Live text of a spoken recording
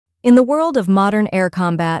In the world of modern air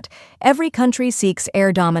combat, every country seeks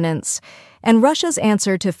air dominance, and Russia's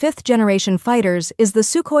answer to fifth-generation fighters is the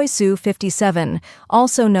Sukhoi Su-57,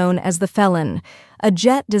 also known as the Felon, a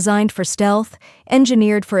jet designed for stealth,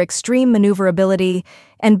 engineered for extreme maneuverability,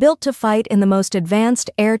 and built to fight in the most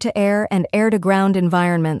advanced air-to-air and air-to-ground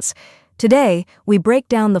environments. Today, we break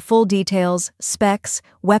down the full details, specs,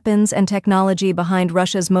 weapons, and technology behind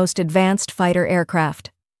Russia's most advanced fighter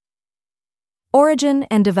aircraft. Origin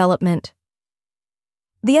and development.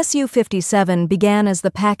 The Su-57 began as the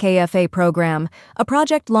PAC-AFA program, a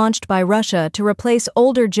project launched by Russia to replace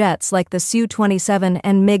older jets like the Su-27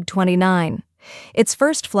 and MiG-29. Its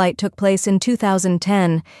first flight took place in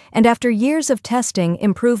 2010, and after years of testing,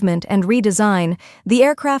 improvement, and redesign, the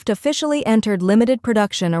aircraft officially entered limited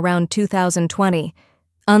production around 2020.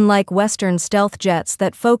 Unlike Western stealth jets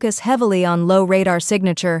that focus heavily on low radar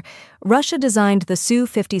signature, Russia designed the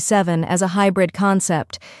Su-57 as a hybrid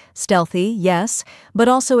concept. Stealthy, yes, but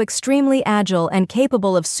also extremely agile and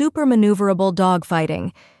capable of super-maneuverable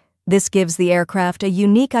dogfighting. This gives the aircraft a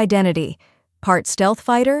unique identity: part stealth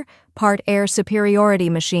fighter, part air superiority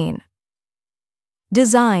machine.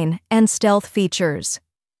 Design and stealth features.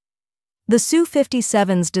 The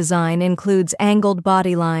Su-57's design includes angled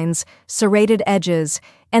body lines, serrated edges,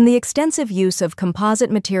 and the extensive use of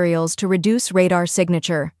composite materials to reduce radar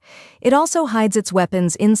signature. It also hides its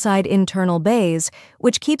weapons inside internal bays,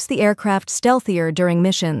 which keeps the aircraft stealthier during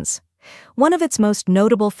missions. One of its most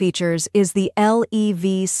notable features is the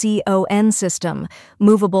LEVCON system,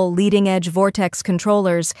 movable leading-edge vortex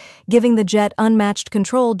controllers, giving the jet unmatched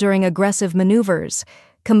control during aggressive maneuvers.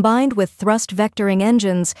 Combined with thrust vectoring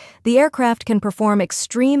engines, the aircraft can perform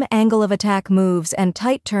extreme angle-of-attack moves and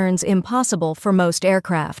tight turns impossible for most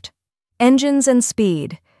aircraft. Engines and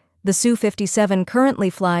speed. The Su-57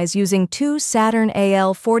 currently flies using two Saturn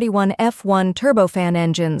AL-41F1 turbofan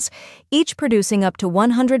engines, each producing up to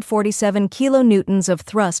 147 kilonewtons of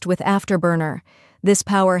thrust with afterburner. This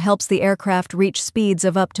power helps the aircraft reach speeds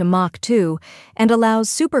of up to Mach 2 and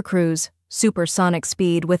allows supercruise, supersonic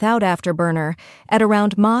speed without afterburner, at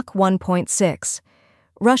around Mach 1.6.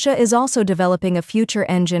 Russia is also developing a future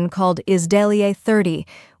engine called Izdeliye-30,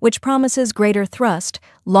 which promises greater thrust,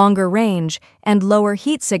 longer range, and lower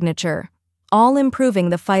heat signature, all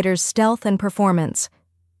improving the fighter's stealth and performance.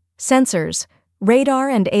 Sensors, radar,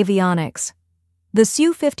 and avionics. The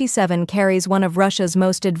Su-57 carries one of Russia's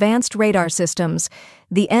most advanced radar systems,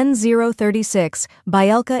 the N-036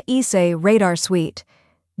 Byelka ISE radar suite.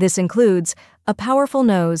 This includes a powerful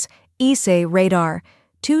nose, ISE radar,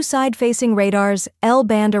 two side-facing radars,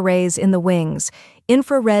 L-band arrays in the wings,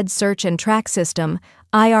 infrared search and track system,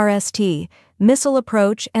 IRST, missile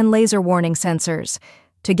approach, and laser warning sensors.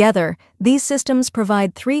 Together, these systems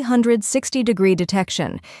provide 360-degree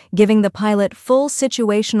detection, giving the pilot full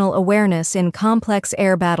situational awareness in complex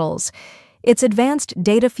air battles. Its advanced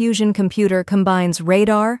data fusion computer combines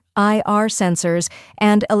radar, IR sensors,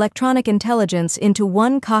 and electronic intelligence into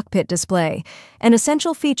one cockpit display, an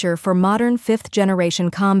essential feature for modern fifth-generation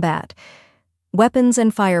combat. Weapons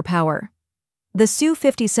and firepower. The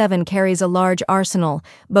Su-57 carries a large arsenal,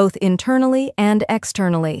 both internally and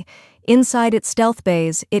externally. Inside its stealth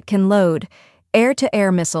bays, it can load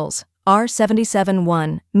air-to-air missiles,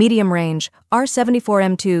 R-77-1, medium range,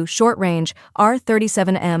 R-74M2, short range,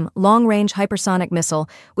 R-37M, long range hypersonic missile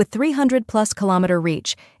with 300+ kilometer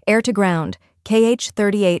reach, air-to-ground,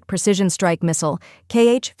 KH-38 precision strike missile,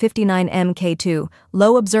 KH-59M-K2,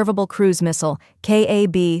 low observable cruise missile,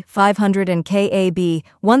 KAB-500 and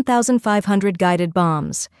KAB-1500 guided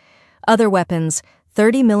bombs. Other weapons: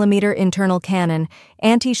 30mm internal cannon,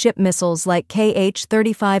 anti-ship missiles like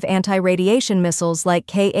KH-35, anti-radiation missiles like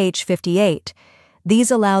KH-58. These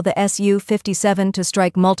allow the Su-57 to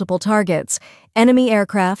strike multiple targets: enemy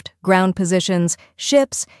aircraft, ground positions,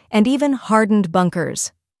 ships, and even hardened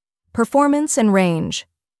bunkers. Performance and range.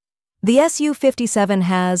 The Su-57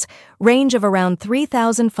 has range of around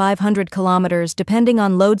 3,500 kilometers depending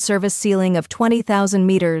on load service ceiling of 20,000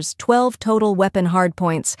 meters, 12 total weapon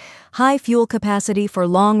hardpoints, high fuel capacity for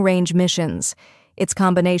long-range missions. Its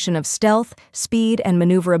combination of stealth, speed, and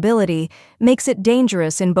maneuverability makes it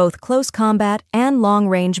dangerous in both close combat and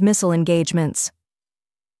long-range missile engagements.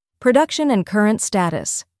 Production and current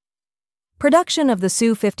status. Production of the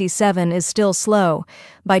Su-57 is still slow.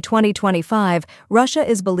 By 2025, Russia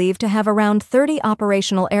is believed to have around 30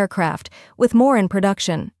 operational aircraft, with more in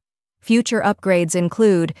production. Future upgrades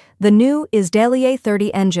include the new Izdeliye-30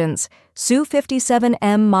 engines,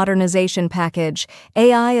 Su-57M modernization package,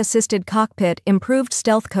 AI-assisted cockpit, improved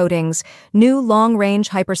stealth coatings, new long-range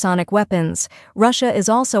hypersonic weapons. Russia is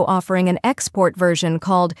also offering an export version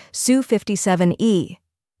called Su-57E.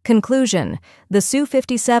 Conclusion: the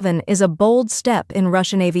Su-57 is a bold step in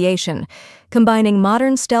Russian aviation, combining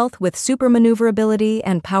modern stealth with supermaneuverability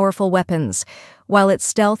and powerful weapons. While its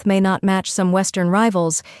stealth may not match some Western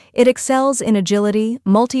rivals, it excels in agility,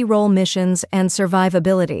 multi-role missions, and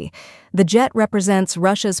survivability. The jet represents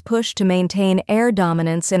Russia's push to maintain air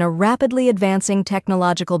dominance in a rapidly advancing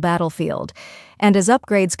technological battlefield. And as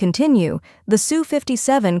upgrades continue, the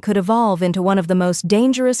Su-57 could evolve into one of the most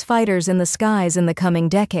dangerous fighters in the skies in the coming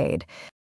decade.